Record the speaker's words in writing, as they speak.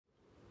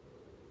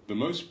the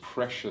most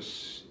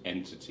precious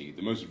entity,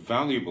 the most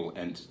valuable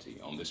entity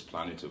on this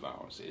planet of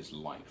ours is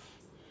life.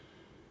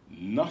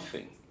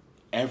 Nothing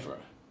ever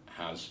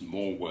has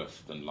more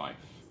worth than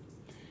life.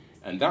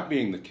 And that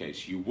being the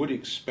case, you would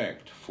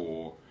expect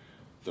for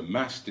the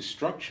mass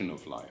destruction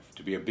of life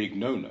to be a big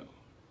no-no.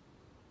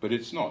 But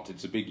it's not.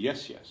 It's a big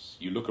yes, yes.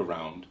 You look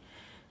around,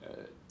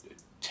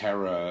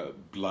 terror,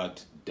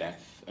 blood,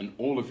 death, and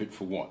all of it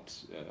for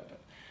what?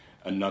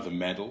 Another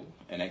medal,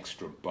 an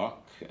extra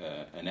buck,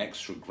 an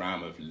extra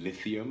gram of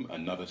lithium,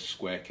 another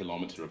square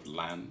kilometer of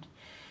land.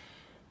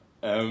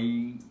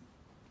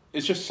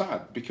 It's just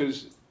sad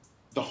because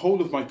the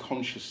whole of my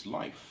conscious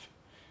life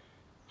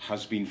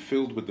has been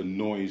filled with the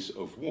noise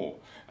of war.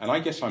 And I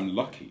guess I'm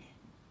lucky.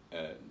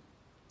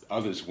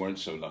 Others weren't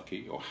so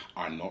lucky, or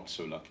are not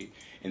so lucky,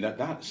 in that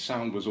that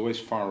sound was always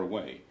far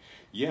away.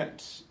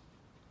 Yet,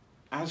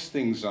 as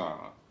things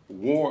are,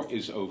 war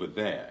is over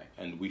there,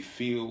 and we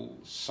feel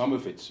some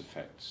of its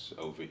effects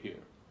over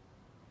here.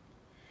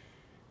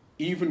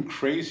 Even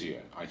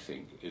crazier, I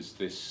think, is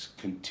this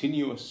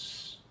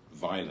continuous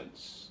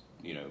violence,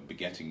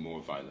 begetting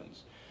more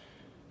violence,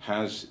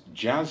 has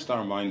jazzed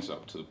our minds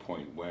up to the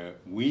point where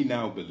we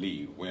now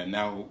believe,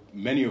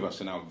 many of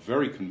us are now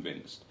very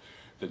convinced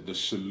that the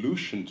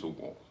solution to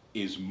war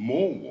is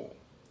more war,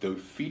 though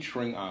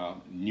featuring our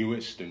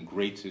newest and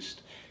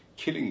greatest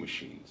killing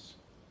machines.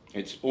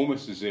 It's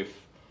almost as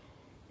if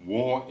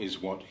war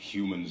is what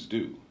humans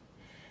do.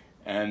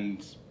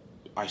 And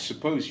I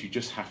suppose you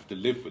just have to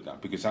live with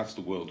that, because that's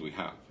the world we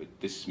have.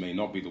 This may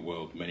not be the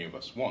world many of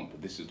us want,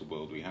 but this is the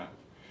world we have.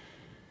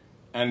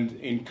 And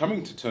in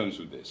coming to terms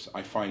with this,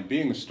 I find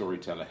being a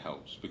storyteller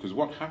helps, because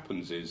what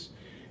happens is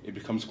it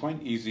becomes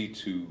quite easy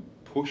to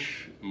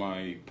push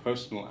my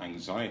personal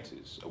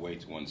anxieties away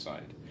to one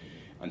side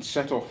and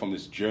set off on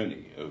this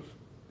journey of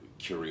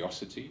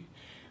curiosity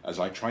as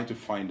I try to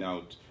find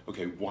out,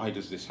 okay, why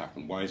does this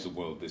happen? Why is the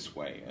world this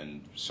way?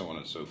 And so on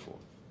and so forth.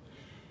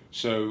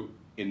 So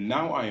in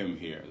Now I Am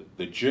Here,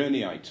 the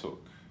journey I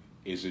took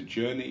is a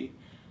journey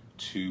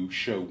to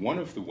show one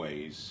of the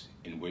ways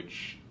in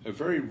which a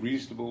very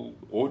reasonable,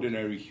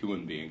 ordinary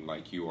human being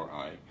like you or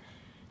I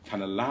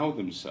can allow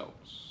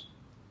themselves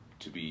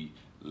to be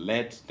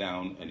led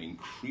down an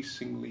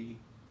increasingly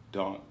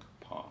dark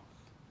path.